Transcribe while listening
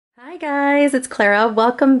Hi guys, it's Clara.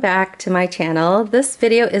 Welcome back to my channel. This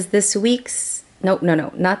video is this week's,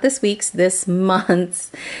 not this week's, this month's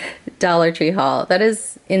Dollar Tree haul. That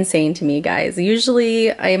is insane to me, guys.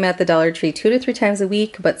 Usually I am at the Dollar Tree 2 to 3 times a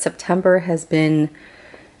week, but September has been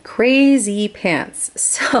crazy pants.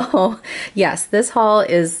 So yes, this haul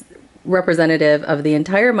is representative of the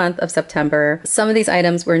entire month of September. Some of these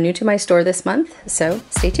items were new to my store this month, so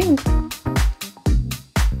stay tuned.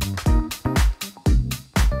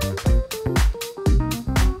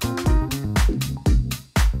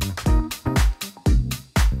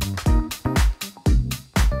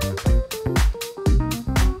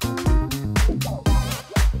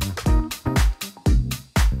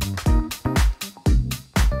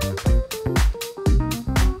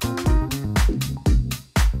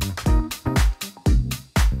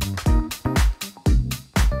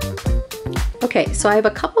 Okay, so I have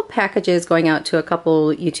a couple packages going out to a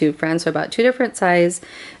couple YouTube friends, so about 2 different size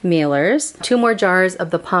mailers. 2 more jars of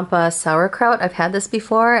the Pampa sauerkraut. I've had this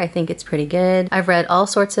before. I think it's pretty good. I've read all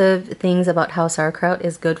sorts of things about how sauerkraut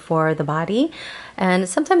is good for the body, and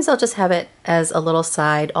sometimes I'll just have it as a little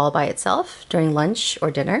side all by itself during lunch or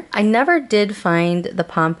dinner. I never did find the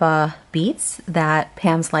Pampa beets that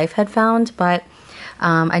Pam's Life had found, but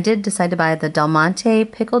I did decide to buy the Del Monte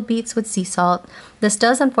pickled beets with sea salt. This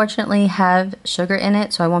does unfortunately have sugar in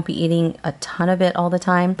it, so I won't be eating a ton of it all the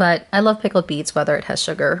time, but I love pickled beets whether it has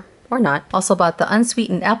sugar or not. Also bought the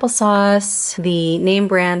unsweetened applesauce, the name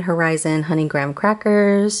brand Horizon honey graham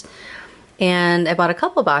crackers, and I bought a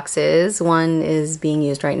couple boxes. One is being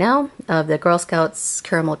used right now of the Girl Scouts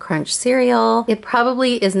Caramel Crunch cereal. It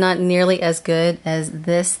probably is not nearly as good as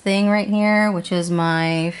this thing right here, which is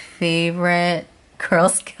my favorite Girl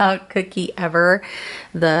Scout cookie ever,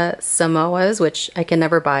 the Samoas, which I can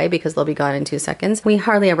never buy because they'll be gone in 2 seconds. We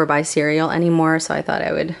hardly ever buy cereal anymore, so I thought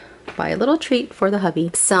I would buy a little treat for the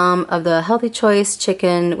hubby. Some of the Healthy Choice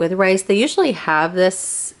chicken with rice. They usually have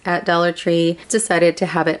this at Dollar Tree. Decided to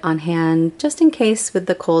have it on hand just in case with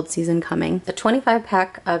the cold season coming. A 25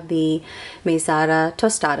 pack of the Mesada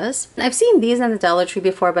tostadas. I've seen these in the Dollar Tree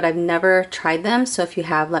before, but I've never tried them, so if you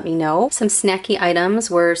have, let me know. Some snacky items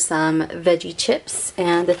were some veggie chips,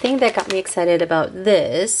 and the thing that got me excited about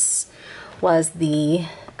this was the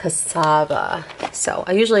cassava. So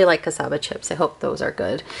I usually like cassava chips. I hope those are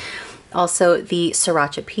good. Also the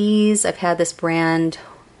sriracha peas. I've had this brand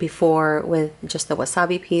before with just the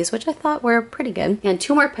wasabi peas, which I thought were pretty good. And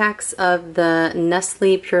 2 more packs of the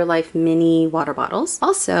Nestle Pure Life mini water bottles.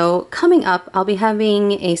 Also, coming up, I'll be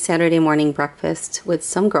having a Saturday morning breakfast with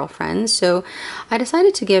some girlfriends, so I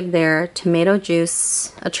decided to give their tomato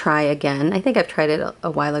juice a try again. I think I've tried it a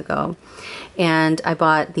while ago. And I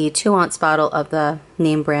bought the 2-ounce bottle of the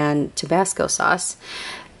name brand Tabasco sauce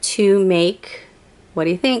to make, what do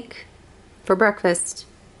you think, for breakfast?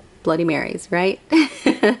 Bloody Marys, right?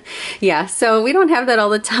 Yeah, so we don't have that all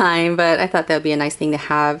the time, but I thought that would be a nice thing to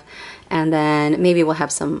have. And then maybe we'll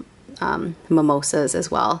have some mimosas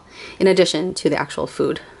as well, in addition to the actual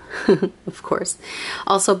food. Of course.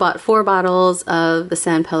 Also bought 4 bottles of the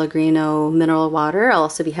San Pellegrino mineral water. I'll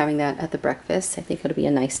also be having that at the breakfast. I think it'll be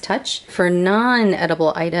a nice touch. For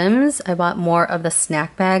non-edible items, I bought more of the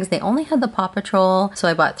snack bags. They only had the Paw Patrol, so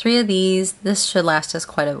I bought 3 of these. This should last us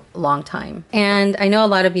quite a long time. And I know a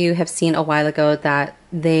lot of you have seen a while ago that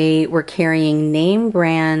they were carrying name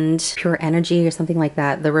brand Pure Energy or something like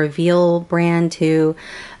that, the Reveal brand too,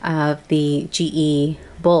 of the GE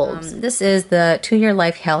bulbs. This is the 2-year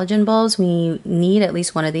life halogen bulbs. We need at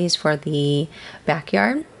least one of these for the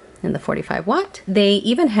backyard in the 45 watt. They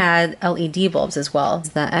even had LED bulbs as well.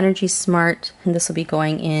 The Energy Smart, and this will be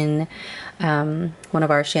going in one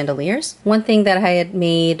of our chandeliers. One thing that I had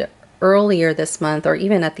made earlier this month, or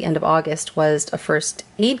even at the end of August, was a first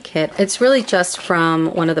aid kit. It's really just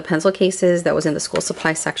from one of the pencil cases that was in the school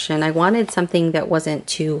supply section. I wanted something that wasn't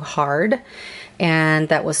too hard and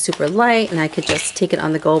that was super light, and I could just take it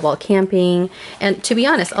on the go while camping. And to be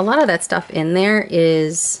honest, a lot of that stuff in there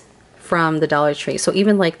is from the Dollar Tree. So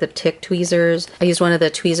even like the tick tweezers, I used one of the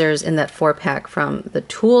tweezers in that 4-pack from the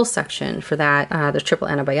tool section for that. There's triple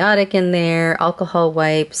antibiotic in there, alcohol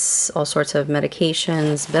wipes, all sorts of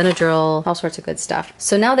medications, Benadryl, all sorts of good stuff.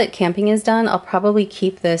 So now that camping is done, I'll probably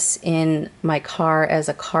keep this in my car as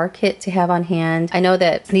a car kit to have on hand. I know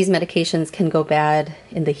that these medications can go bad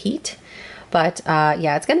in the heat, But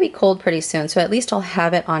yeah, it's going to be cold pretty soon, so at least I'll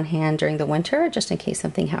have it on hand during the winter just in case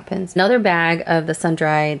something happens. Another bag of the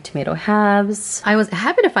sun-dried tomato halves. I was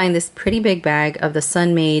happy to find this pretty big bag of the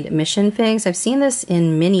sun-made mission figs. I've seen this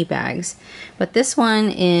in mini bags, but this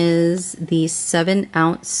one is the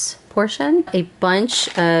 7-ounce portion. A bunch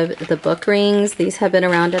of the book rings. These have been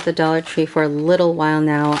around at the Dollar Tree for a little while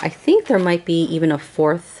now. I think there might be even a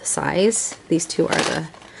 4th size. These two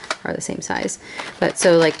are the same size. But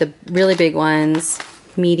so like the really big ones,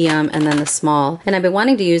 medium, and then the small. And I've been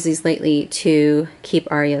wanting to use these lately to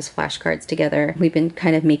keep Aria's flashcards together. We've been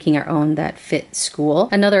kind of making our own that fit school.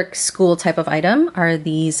 Another school type of item are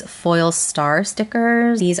these foil star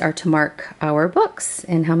stickers. These are to mark our books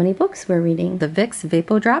and how many books we're reading. The Vicks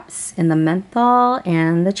Vapo Drops in the menthol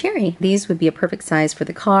and the cherry. These would be a perfect size for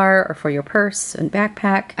the car or for your purse and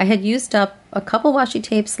backpack. I had used up a couple washi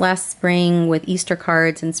tapes last spring with Easter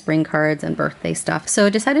cards and spring cards and birthday stuff. So I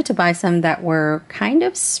decided to buy some that were kind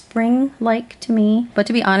of spring-like to me. But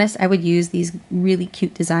to be honest, I would use these really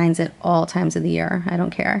cute designs at all times of the year. I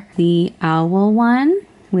don't care. The owl one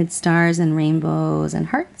with stars and rainbows and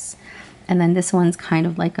hearts. And then this one's kind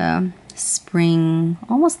of like a spring,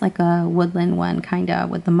 almost like a woodland one, kind of,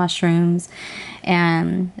 with the mushrooms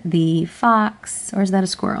and the fox, or is that a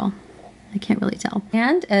squirrel? I can't really tell.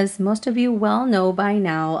 And as most of you well know by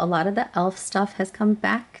now, a lot of the elf stuff has come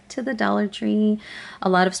back to the Dollar Tree. A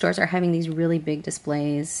lot of stores are having these really big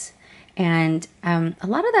displays. And a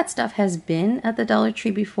lot of that stuff has been at the Dollar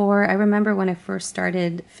Tree before. I remember when I first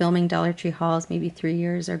started filming Dollar Tree hauls maybe 3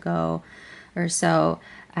 years ago or so.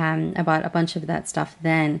 I bought a bunch of that stuff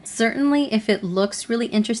then. Certainly, if it looks really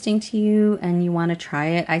interesting to you and you want to try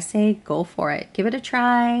it, I say go for it. Give it a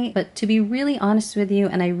try. But to be really honest with you,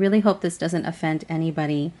 and I really hope this doesn't offend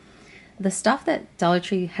anybody, the stuff that Dollar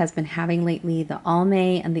Tree has been having lately, the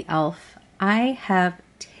Almay and the Elf, I have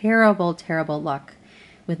terrible, terrible luck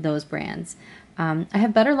with those brands. I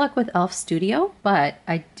have better luck with Elf Studio, but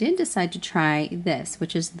I did decide to try this,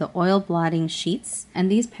 which is the oil blotting sheets.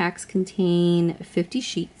 And these packs contain 50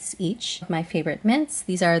 sheets each. My favorite mints,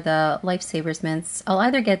 these are the Lifesavers mints. I'll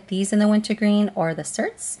either get these in the wintergreen or the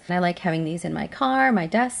certs. And I like having these in my car, my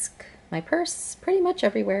desk, my purse, pretty much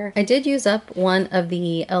everywhere. I did use up one of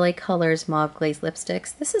the LA Colors Mauve Glaze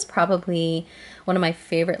lipsticks. This is probably one of my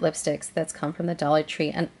favorite lipsticks that's come from the Dollar Tree.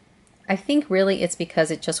 And I think really it's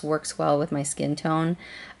because it just works well with my skin tone.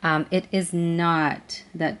 It is not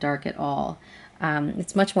that dark at all.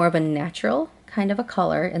 It's much more of a natural kind of a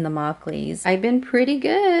color in the mauve glaze. I've been pretty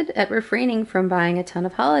good at refraining from buying a ton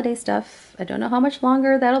of holiday stuff. I don't know how much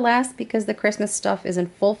longer that'll last because the Christmas stuff is in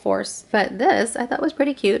full force. But this I thought was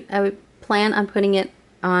pretty cute. I would plan on putting it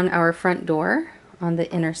on our front door on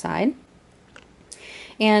the inner side.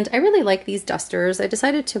 And I really like these dusters. I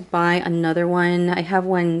decided to buy another one. I have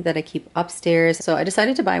one that I keep upstairs, so I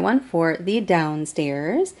decided to buy one for the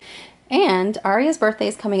downstairs. And Aria's birthday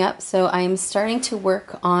is coming up, so I'm starting to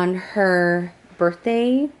work on her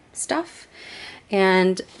birthday stuff.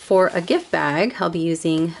 And for a gift bag, I'll be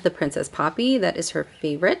using the Princess Poppy. That is her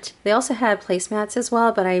favorite. They also have placemats as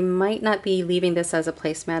well, but I might not be leaving this as a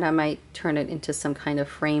placemat. I might turn it into some kind of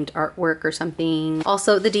framed artwork or something.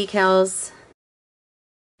 Also, the decals.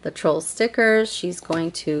 The troll stickers, she's going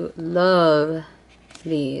to love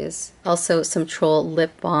these. Also some troll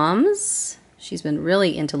lip balms. She's been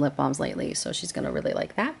really into lip balms lately, so she's gonna really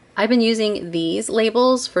like that. I've been using these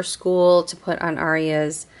labels for school to put on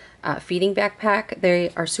Aria's feeding backpack. They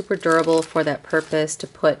are super durable for that purpose, to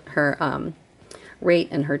put her rate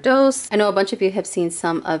and her dose. I know a bunch of you have seen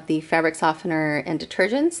some of the fabric softener and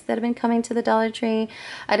detergents that have been coming to the Dollar Tree.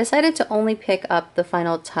 I decided to only pick up the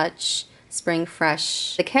Final Touch Spring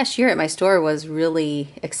Fresh. The cashier at my store was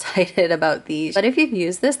really excited about these. But if you've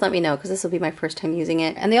used this, let me know, because this will be my first time using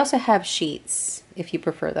it. And they also have sheets if you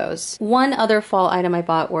prefer those. One other fall item I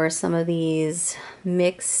bought were some of these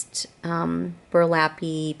mixed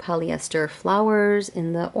burlappy polyester flowers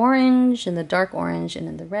in the orange, in the dark orange, and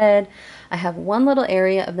in the red. I have one little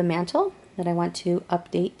area of the mantle that I want to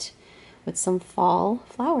update with some fall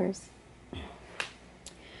flowers.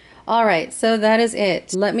 All right, so that is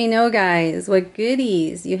it. Let me know, guys, what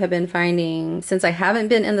goodies you have been finding. Since I haven't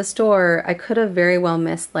been in the store, I could have very well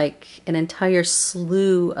missed like an entire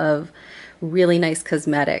slew of really nice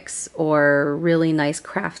cosmetics or really nice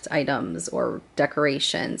craft items or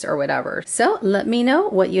decorations or whatever. So let me know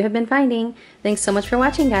what you have been finding. Thanks so much for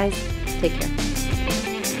watching, guys. Take care.